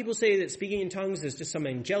are a lot of people say that speaking in tongues is just some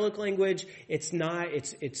angelic language. It's not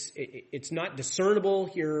discernible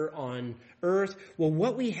here on earth. Well,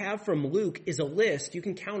 what we have from Luke is a list. You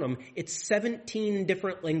can count them. It's 17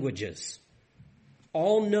 different languages.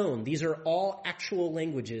 All known. These are all actual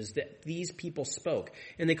languages that these people spoke.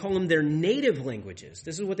 And they call them their native languages.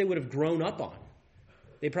 This is what they would have grown up on.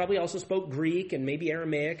 They probably also spoke Greek and maybe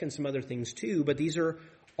Aramaic and some other things too, but these are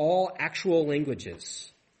all actual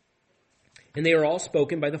languages. And they are all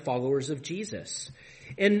spoken by the followers of Jesus.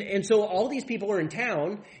 And so all these people are in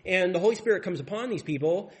town, and the Holy Spirit comes upon these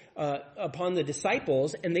people, upon the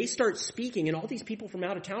disciples, and they start speaking, and all these people from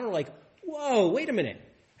out of town are like, whoa, wait a minute.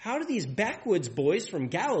 How do these backwoods boys from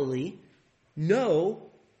Galilee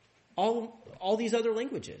know all these other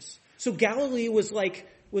languages? So Galilee was like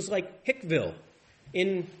Hickville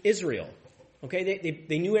in Israel. Okay,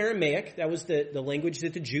 they knew Aramaic. That was the language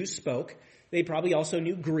that the Jews spoke. They probably also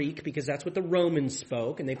knew Greek because that's what the Romans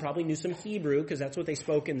spoke, and they probably knew some Hebrew because that's what they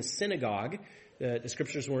spoke in the synagogue. The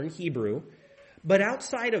scriptures were in Hebrew. But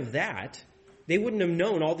outside of that, they wouldn't have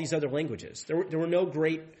known all these other languages. There were no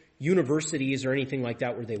great universities or anything like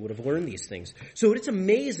that where they would have learned these things. So it's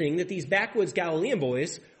amazing that these backwoods Galilean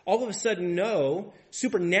boys all of a sudden know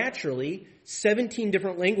supernaturally 17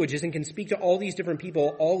 different languages and can speak to all these different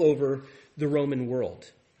people all over the Roman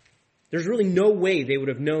world. There's really no way they would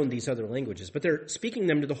have known these other languages, but they're speaking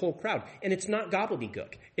them to the whole crowd. And it's not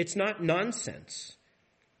gobbledygook. It's not nonsense.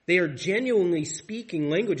 They are genuinely speaking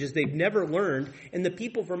languages they've never learned, and the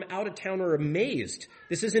people from out of town are amazed.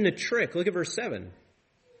 This isn't a trick. Look at verse 7.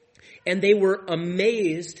 And they were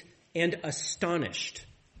amazed and astonished.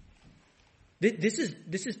 This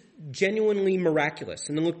is genuinely miraculous.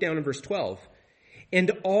 And then look down in verse 12.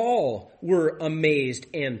 And all were amazed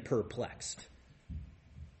and perplexed.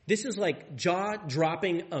 This is like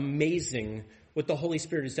jaw-dropping amazing what the Holy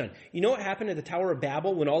Spirit has done. You know what happened at the Tower of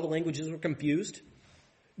Babel when all the languages were confused?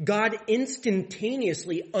 God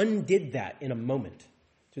instantaneously undid that in a moment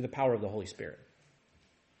through the power of the Holy Spirit.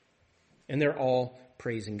 And they're all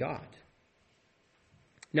praising God.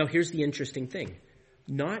 Now here's the interesting thing.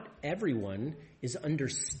 Not everyone is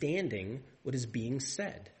understanding what is being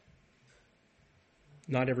said.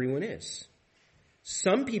 Not everyone is.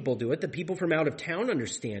 Some people do it. The people from out of town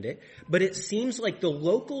understand it. But it seems like the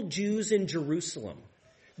local Jews in Jerusalem,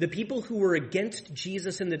 the people who were against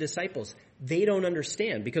Jesus and the disciples, they don't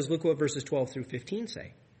understand. Because look what verses 12 through 15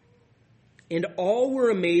 say. And all were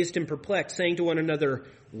amazed and perplexed, saying to one another,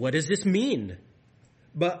 what does this mean?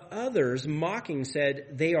 But others, mocking, said,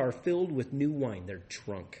 they are filled with new wine. They're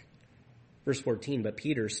drunk. Verse 14, but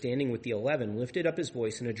Peter, standing with the 11, lifted up his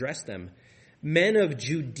voice and addressed them. Men of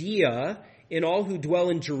Judea and all who dwell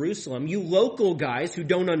in Jerusalem, you local guys who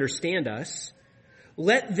don't understand us,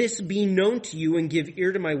 let this be known to you and give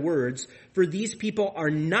ear to my words, for these people are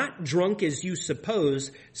not drunk as you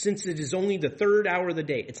suppose, since it is only the third hour of the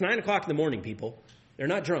day. It's 9 o'clock in the morning, people. They're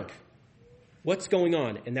not drunk. What's going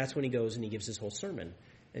on? And that's when he goes and he gives his whole sermon.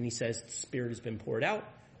 And he says, the Spirit has been poured out.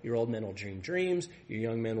 Your old men will dream dreams. Your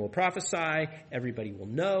young men will prophesy. Everybody will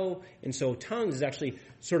know. And so tongues is actually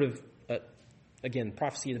sort of, again,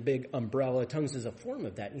 prophecy, the big umbrella. Tongues is a form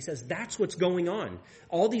of that. And he says, that's what's going on.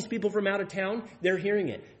 All these people from out of town, they're hearing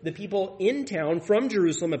it. The people in town from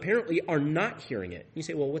Jerusalem apparently are not hearing it. You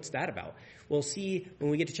say, well, what's that about? Well, see,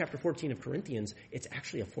 when we get to chapter 14 of Corinthians, it's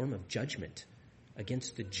actually a form of judgment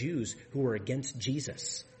against the Jews who were against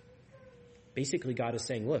Jesus. Basically, God is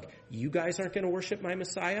saying, look, you guys aren't going to worship my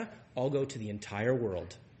Messiah. I'll go to the entire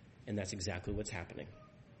world. And that's exactly what's happening.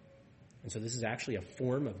 And so this is actually a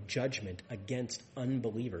form of judgment against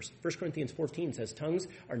unbelievers. 1 Corinthians 14 says tongues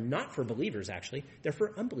are not for believers, actually. They're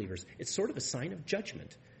for unbelievers. It's sort of a sign of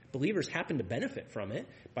judgment. Believers happen to benefit from it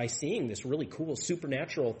by seeing this really cool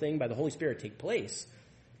supernatural thing by the Holy Spirit take place.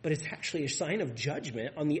 But it's actually a sign of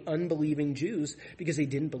judgment on the unbelieving Jews because they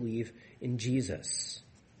didn't believe in Jesus.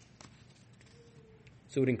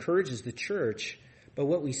 So it encourages the church. But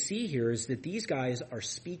what we see here is that these guys are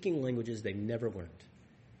speaking languages they've never learned.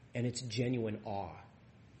 And it's genuine awe.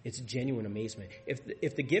 It's genuine amazement.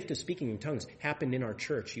 If the gift of speaking in tongues happened in our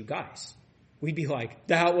church, you guys, we'd be like,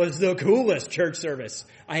 that was the coolest church service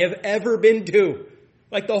I have ever been to.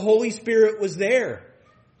 Like the Holy Spirit was there.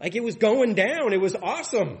 Like it was going down. It was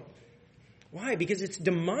awesome. Why? Because it's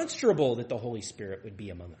demonstrable that the Holy Spirit would be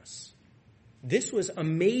among us. This was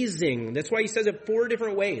amazing. That's why he says it 4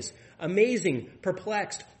 different ways. Amazing,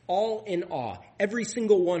 perplexed, all in awe. Every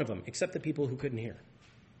single one of them, except the people who couldn't hear.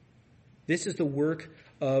 This is the work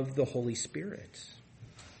of the Holy Spirit.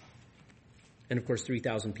 And of course,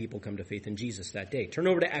 3,000 people come to faith in Jesus that day. Turn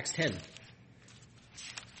over to Acts 10.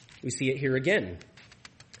 We see it here again.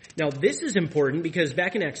 Now, this is important because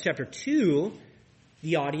back in Acts chapter 2,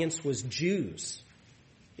 the audience was Jews.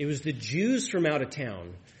 It was the Jews from out of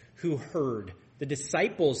town who heard the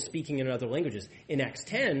disciples speaking in other languages. In Acts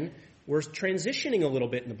 10, we're transitioning a little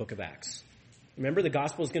bit in the book of Acts. Remember, the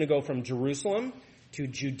gospel is going to go from Jerusalem to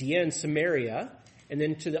Judea and Samaria, and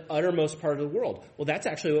then to the uttermost part of the world. Well, that's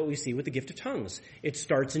actually what we see with the gift of tongues. It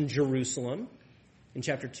starts in Jerusalem in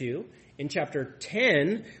chapter 2. In chapter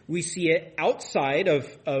 10, we see it outside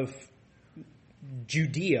of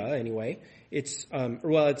Judea, anyway. It's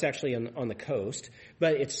actually on the coast,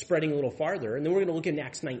 but it's spreading a little farther. And then we're going to look in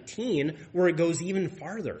Acts 19, where it goes even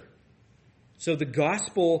farther. So the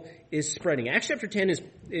gospel is spreading. Acts chapter 10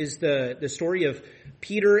 is the story of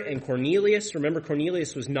Peter and Cornelius. Remember,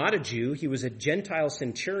 Cornelius was not a Jew. He was a Gentile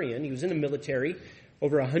centurion. He was in the military,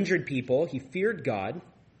 over 100 people. He feared God.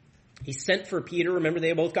 He sent for Peter. Remember,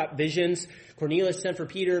 they both got visions. Cornelius sent for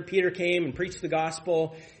Peter. Peter came and preached the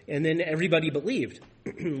gospel, and then everybody believed.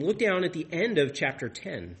 Look down at the end of chapter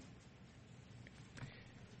 10,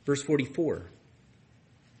 verse 44.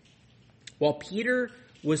 While Peter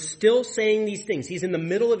was still saying these things, he's in the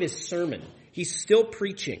middle of his sermon. He's still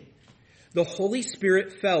preaching. The Holy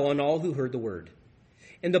Spirit fell on all who heard the word.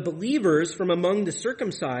 And the believers from among the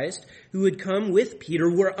circumcised who had come with Peter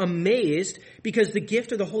were amazed because the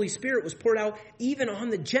gift of the Holy Spirit was poured out even on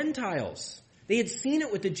the Gentiles. They had seen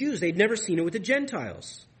it with the Jews. They'd never seen it with the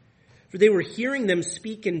Gentiles. For they were hearing them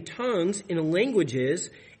speak in tongues, in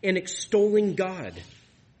languages, and extolling God.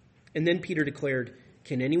 And then Peter declared,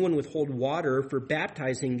 "Can anyone withhold water for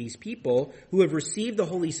baptizing these people who have received the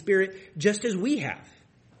Holy Spirit just as we have?"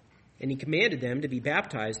 And he commanded them to be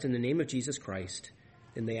baptized in the name of Jesus Christ.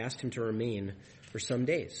 And they asked him to remain for some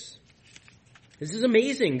days. This is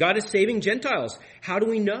amazing. God is saving Gentiles. How do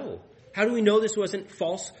we know? How do we know this wasn't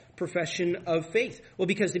false profession of faith? Well,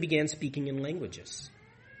 because they began speaking in languages.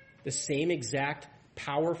 The same exact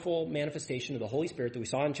powerful manifestation of the Holy Spirit that we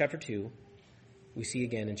saw in chapter 2, we see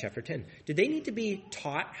again in chapter 10. Did they need to be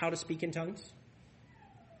taught how to speak in tongues?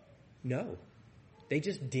 No. They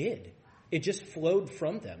just did. It just flowed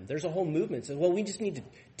from them. There's a whole movement that says, well, we just need to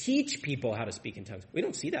teach people how to speak in tongues. We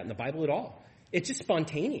don't see that in the Bible at all. It's just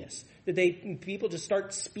spontaneous. That people just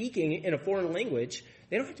start speaking in a foreign language.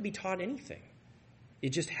 They don't have to be taught anything. It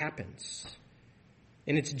just happens.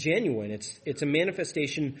 And it's genuine. It's a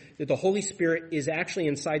manifestation that the Holy Spirit is actually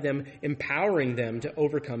inside them, empowering them to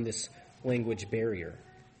overcome this language barrier.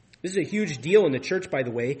 This is a huge deal in the church, by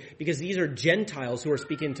the way, because these are Gentiles who are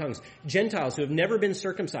speaking in tongues. Gentiles who have never been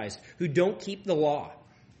circumcised, who don't keep the law.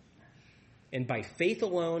 And by faith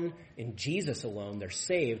alone, in Jesus alone, they're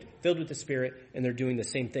saved, filled with the Spirit, and they're doing the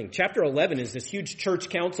same thing. Chapter 11 is this huge church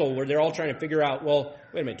council where they're all trying to figure out, well,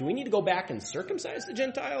 wait a minute, do we need to go back and circumcise the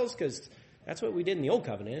Gentiles? Because that's what we did in the Old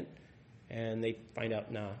Covenant. And they find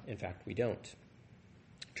out, no, in fact, we don't.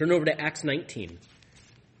 Turn over to Acts 19.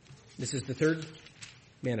 This is the third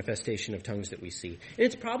manifestation of tongues that we see. And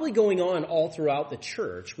it's probably going on all throughout the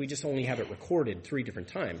church. We just only have it recorded 3 different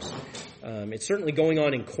times. It's certainly going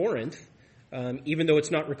on in Corinth, even though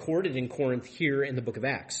it's not recorded in Corinth here in the book of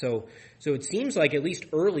Acts. So it seems like at least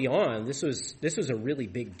early on, this was a really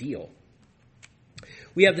big deal.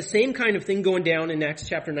 We have the same kind of thing going down in Acts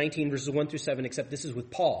chapter 19, verses 1 through 7, except this is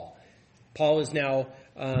with Paul. Paul is now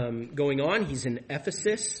going on. He's in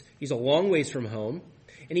Ephesus. He's a long ways from home.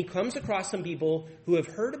 And he comes across some people who have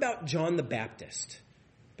heard about John the Baptist,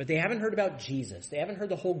 but they haven't heard about Jesus. They haven't heard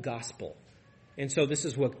the whole gospel. And so this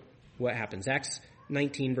is what happens. Acts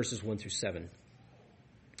 19, verses 1 through 7.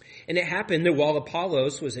 And it happened that while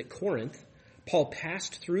Apollos was at Corinth, Paul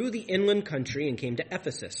passed through the inland country and came to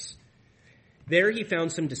Ephesus. There he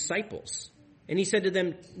found some disciples. And he said to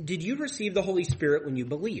them, "Did you receive the Holy Spirit when you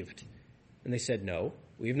believed?" And they said, "No,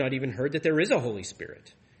 we have not even heard that there is a Holy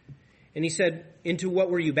Spirit." And he said, "Into what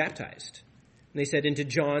were you baptized?" And they said, "Into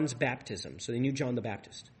John's baptism." So they knew John the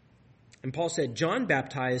Baptist. And Paul said, "John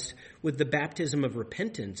baptized with the baptism of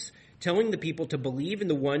repentance, telling the people to believe in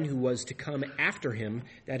the one who was to come after him,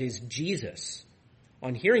 that is Jesus."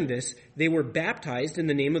 On hearing this, they were baptized in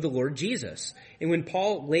the name of the Lord Jesus. And when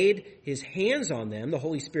Paul laid his hands on them, the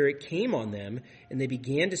Holy Spirit came on them, and they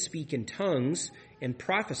began to speak in tongues and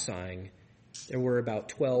prophesying. There were about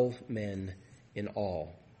 12 men in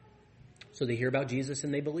all. So they hear about Jesus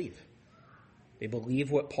and they believe. They believe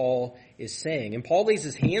what Paul is saying. And Paul lays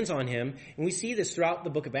his hands on him, and we see this throughout the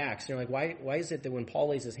book of Acts. You're like, why is it that when Paul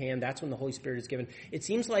lays his hand, that's when the Holy Spirit is given? It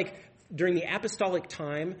seems like during the apostolic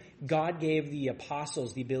time, God gave the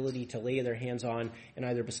apostles the ability to lay their hands on and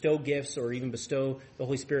either bestow gifts or even bestow the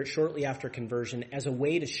Holy Spirit shortly after conversion as a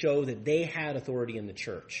way to show that they had authority in the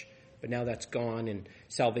church. But now that's gone, and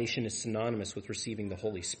salvation is synonymous with receiving the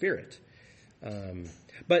Holy Spirit.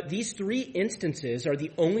 But these three instances are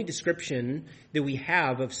the only description that we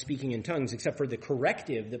have of speaking in tongues, except for the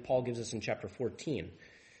corrective that Paul gives us in chapter 14.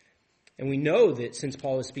 And we know that since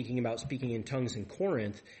Paul is speaking about speaking in tongues in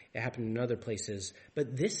Corinth, it happened in other places.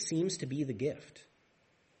 But this seems to be the gift,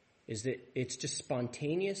 is that it's just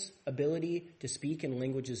spontaneous ability to speak in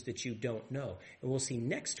languages that you don't know. And we'll see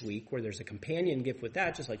next week where there's a companion gift with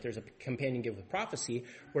that, just like there's a companion gift with prophecy,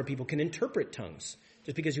 where people can interpret tongues.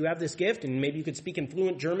 Just because you have this gift and maybe you could speak in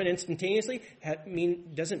fluent German instantaneously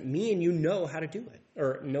doesn't mean you know how to do it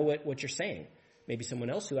or know what you're saying. Maybe someone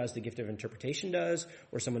else who has the gift of interpretation does,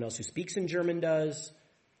 or someone else who speaks in German does.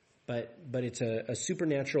 But it's a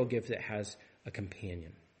supernatural gift that has a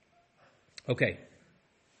companion. Okay,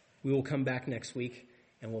 we will come back next week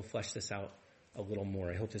and we'll flesh this out a little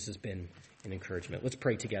more. I hope this has been an encouragement. Let's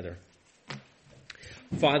pray together.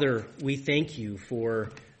 Father, we thank you for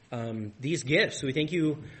these gifts. We thank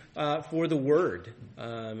you for the word.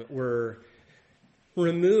 We're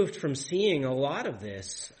removed from seeing a lot of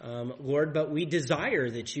this, Lord, but we desire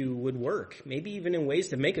that you would work, maybe even in ways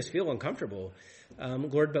that make us feel uncomfortable.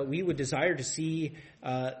 Lord, but we would desire to see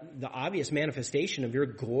the obvious manifestation of your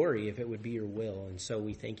glory if it would be your will. And so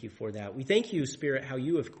we thank you for that. We thank you, Spirit, how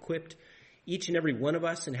you have equipped each and every one of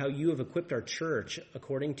us and how you have equipped our church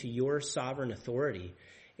according to your sovereign authority.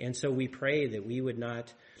 And so we pray that we would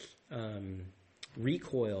not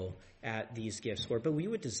recoil at these gifts, Lord, but we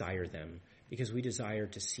would desire them because we desire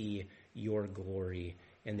to see your glory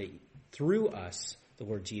and that through us, the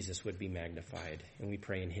Lord Jesus would be magnified. And we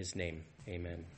pray in his name. Amen.